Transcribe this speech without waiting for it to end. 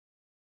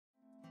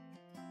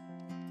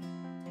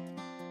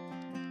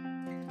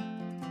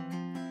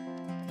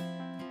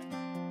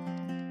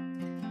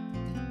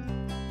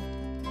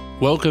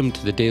Welcome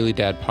to the Daily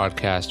Dad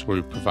Podcast, where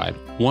we provide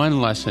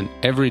one lesson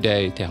every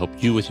day to help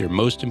you with your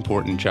most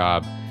important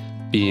job,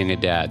 being a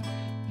dad.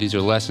 These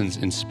are lessons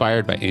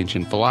inspired by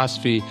ancient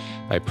philosophy,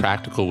 by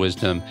practical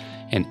wisdom,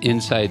 and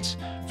insights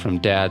from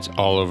dads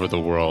all over the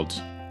world.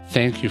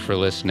 Thank you for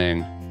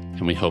listening,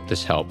 and we hope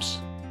this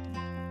helps.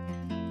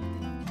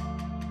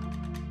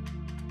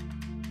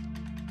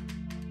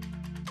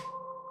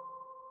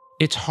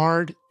 It's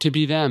hard to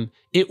be them.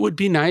 It would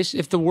be nice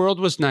if the world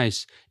was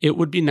nice. It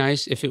would be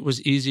nice if it was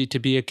easy to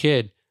be a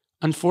kid.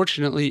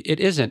 Unfortunately,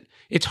 it isn't.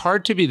 It's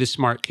hard to be the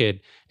smart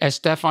kid. As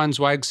Stefan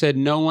Zweig said,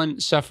 no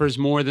one suffers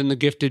more than the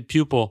gifted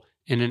pupil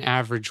in an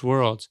average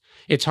world.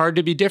 It's hard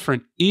to be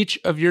different. Each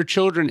of your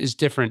children is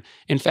different.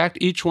 In fact,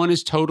 each one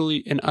is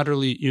totally and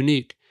utterly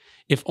unique.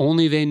 If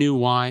only they knew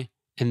why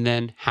and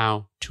then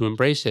how to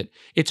embrace it.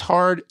 It's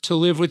hard to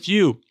live with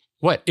you.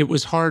 What, it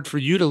was hard for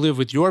you to live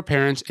with your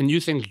parents and you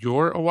think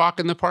you're a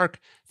walk in the park?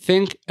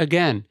 Think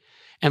again.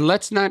 And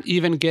let's not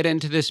even get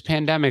into this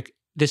pandemic,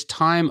 this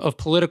time of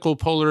political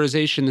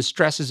polarization, the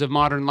stresses of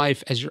modern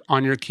life as you're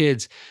on your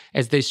kids,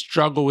 as they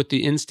struggle with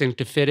the instinct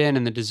to fit in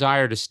and the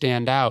desire to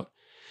stand out.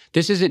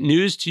 This isn't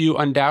news to you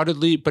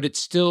undoubtedly, but it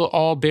still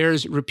all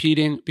bears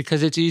repeating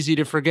because it's easy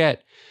to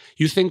forget.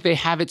 You think they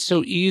have it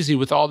so easy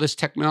with all this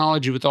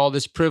technology, with all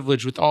this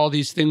privilege, with all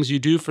these things you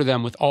do for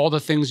them, with all the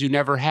things you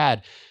never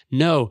had.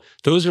 No,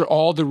 those are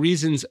all the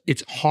reasons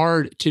it's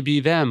hard to be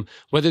them.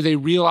 Whether they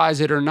realize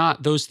it or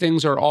not, those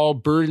things are all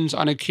burdens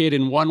on a kid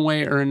in one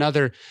way or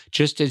another,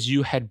 just as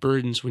you had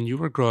burdens when you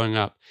were growing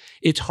up.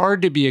 It's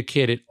hard to be a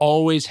kid. It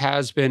always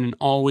has been and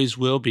always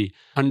will be.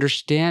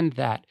 Understand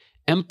that.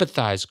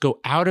 Empathize. Go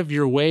out of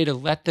your way to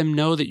let them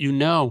know that you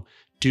know.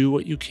 Do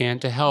what you can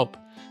to help.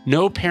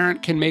 No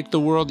parent can make the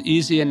world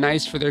easy and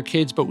nice for their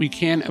kids, but we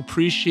can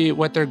appreciate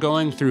what they're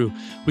going through.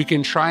 We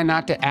can try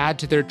not to add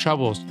to their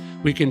troubles.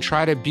 We can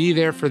try to be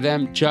there for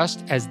them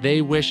just as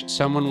they wish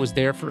someone was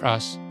there for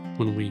us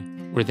when we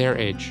were their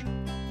age.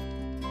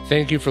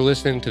 Thank you for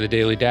listening to the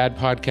Daily Dad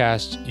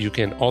Podcast. You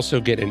can also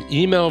get an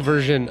email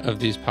version of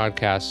these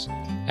podcasts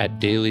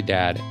at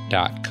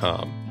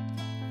dailydad.com.